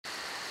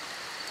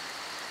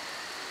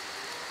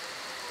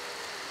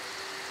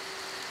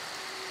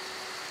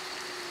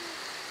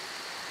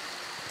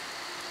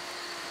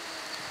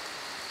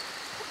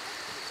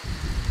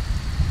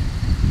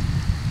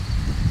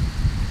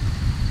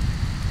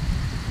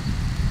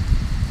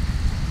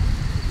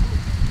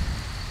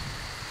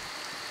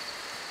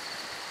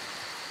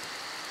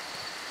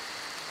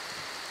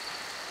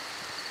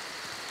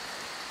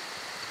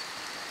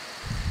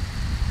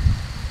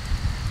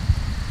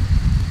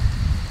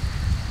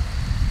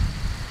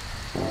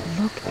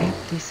Look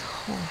at this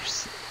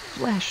horse.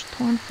 Flesh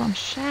torn from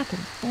shattered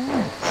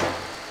bones.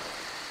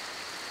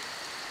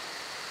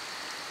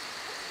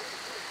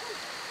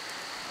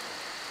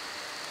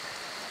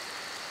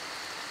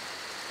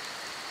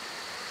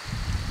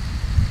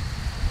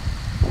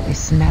 The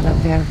smell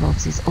of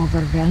werewolves is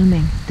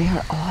overwhelming. They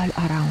are all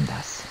around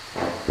us.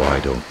 Why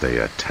don't they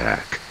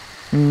attack?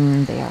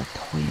 They are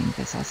toying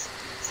with us,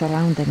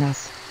 surrounding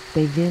us.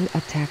 They will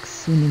attack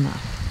soon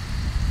enough.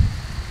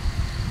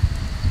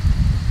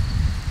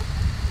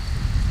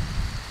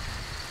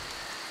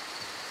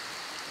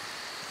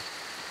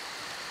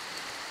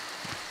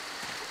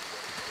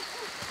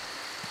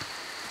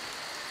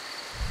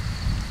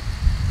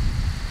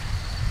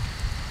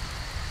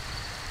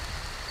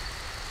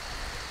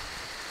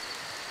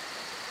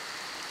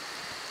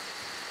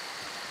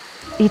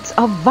 It's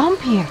a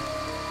vampire!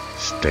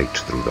 Staked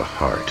through the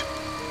heart.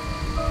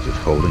 Is it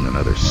holding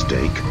another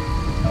stake?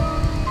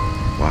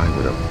 Why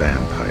would a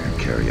vampire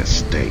carry a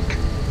stake?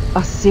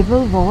 A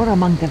civil war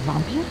among the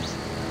vampires?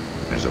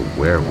 There's a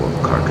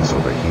werewolf carcass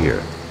over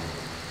here.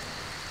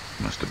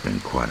 Must have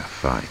been quite a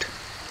fight.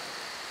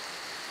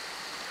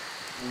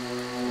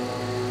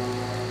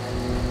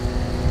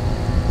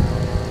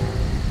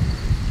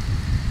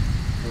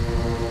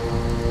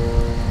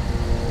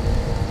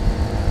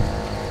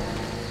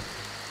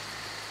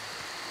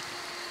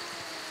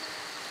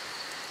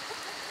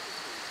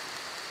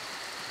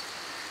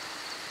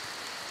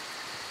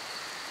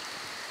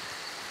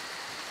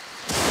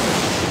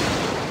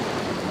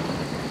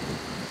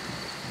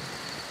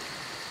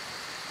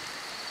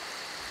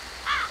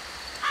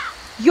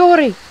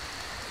 Yori!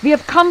 We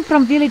have come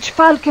from village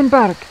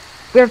Falkenberg.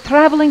 We are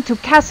traveling to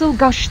Castle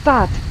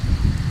Gstaad.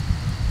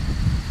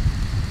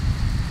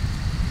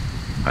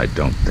 I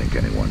don't think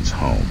anyone's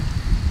home.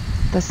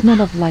 The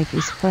smell of life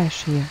is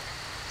fresh here.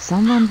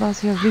 Someone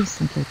was here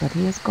recently, but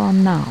he is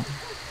gone now.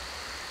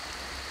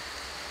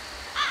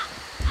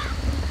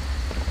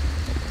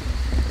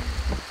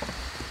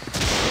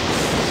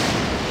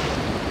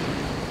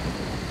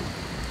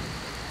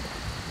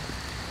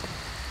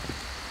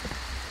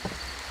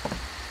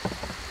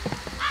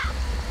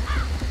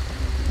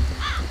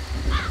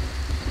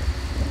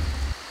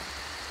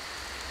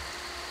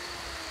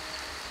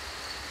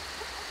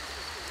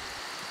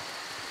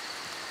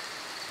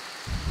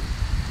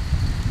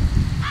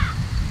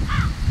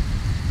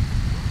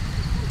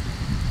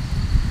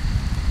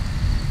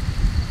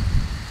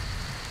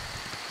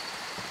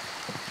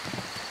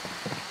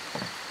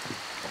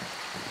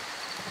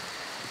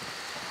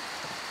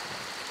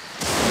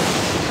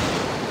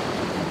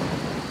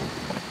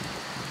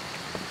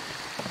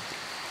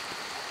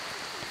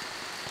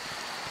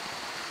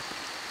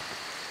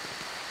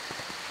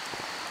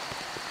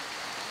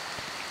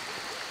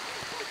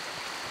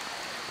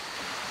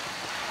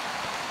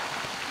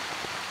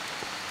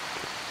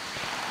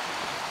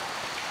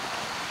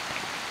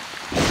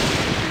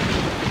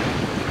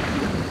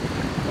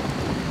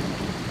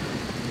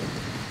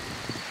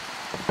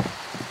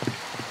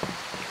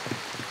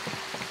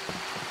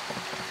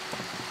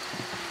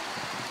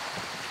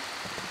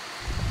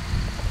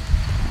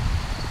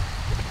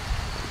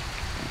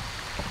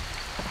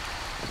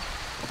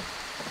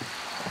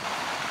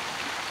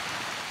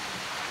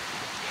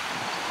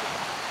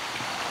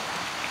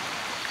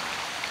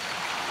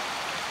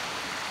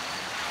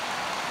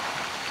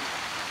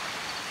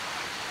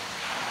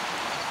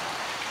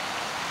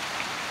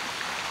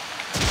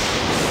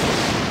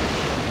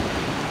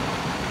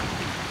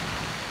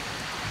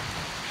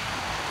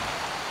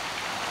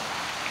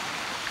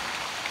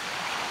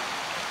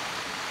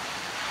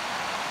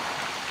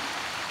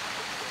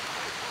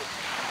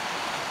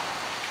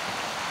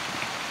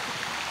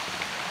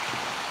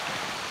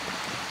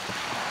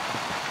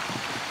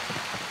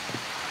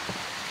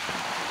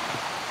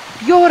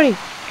 Yori!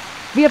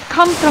 We have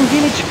come from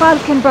village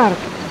Falkenberg.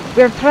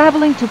 We are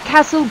traveling to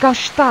Castle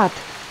Gstaad.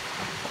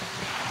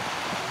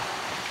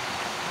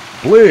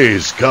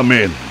 Please come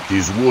in.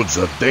 These woods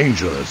are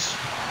dangerous.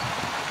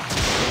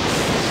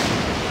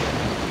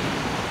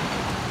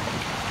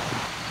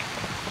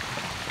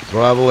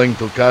 Traveling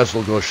to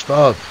Castle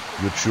Gstaad,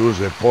 you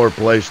choose a poor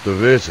place to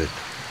visit.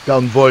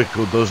 Count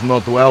Voiku does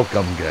not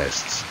welcome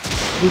guests.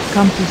 We've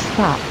come to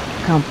stop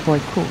Count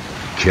Voiku.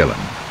 Kill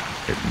him,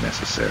 if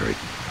necessary.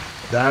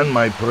 Dan,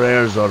 my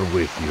prayers are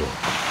with you.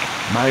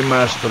 My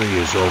mastery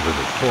is over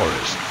the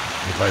forest.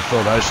 If I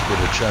thought I stood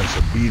a chance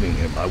of beating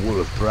him, I would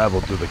have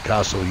traveled to the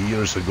castle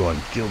years ago and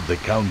killed the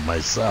Count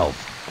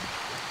myself.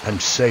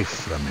 I'm safe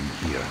from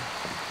him here.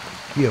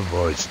 He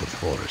avoids the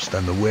forest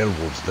and the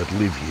werewolves that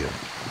live here.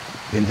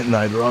 In an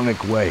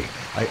ironic way,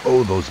 I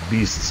owe those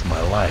beasts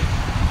my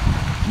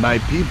life. My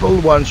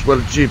people once were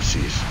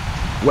gypsies,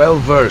 well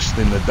versed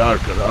in the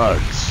darker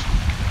arts.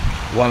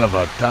 One of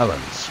our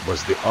talents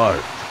was the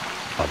art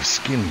of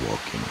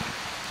skinwalking.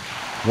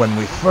 When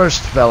we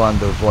first fell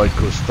under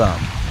Voiku's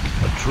thumb,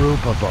 a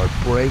troop of our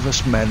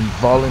bravest men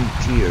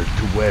volunteered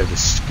to wear the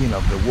skin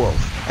of the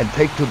wolf and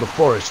take to the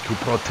forest to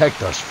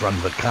protect us from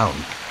the Count.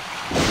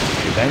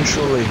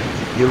 Eventually,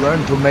 He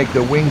learned to make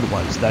the winged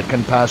ones that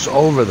can pass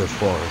over the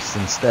forest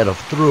instead of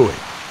through it.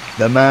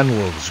 The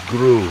man-wolves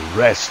grew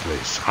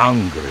restless,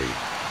 hungry.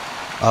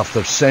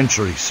 After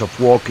centuries of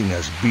walking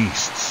as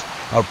beasts,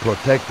 our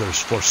protectors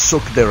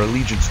forsook their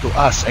allegiance to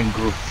us and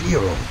grew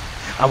feral.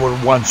 Our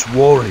once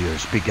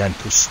warriors began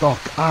to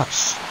stalk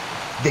us.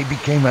 They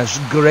became as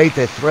great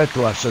a threat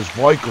to us as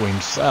Voiko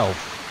himself.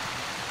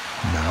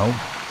 Now,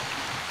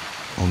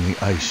 only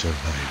I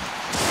survived.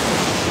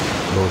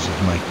 Those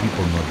of my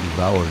people not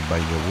devoured by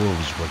the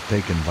wolves were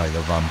taken by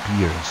the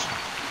vampires.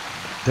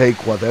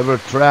 Take whatever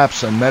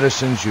traps and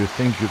medicines you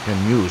think you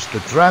can use. The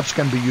traps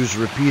can be used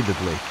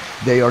repeatedly.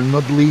 They are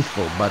not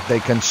lethal, but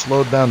they can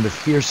slow down the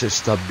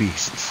fiercest of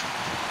beasts.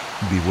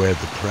 Beware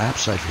the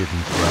traps I've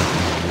hidden throughout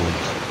these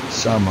woods.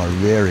 Some are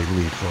very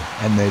lethal,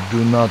 and they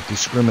do not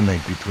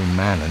discriminate between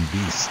man and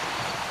beast.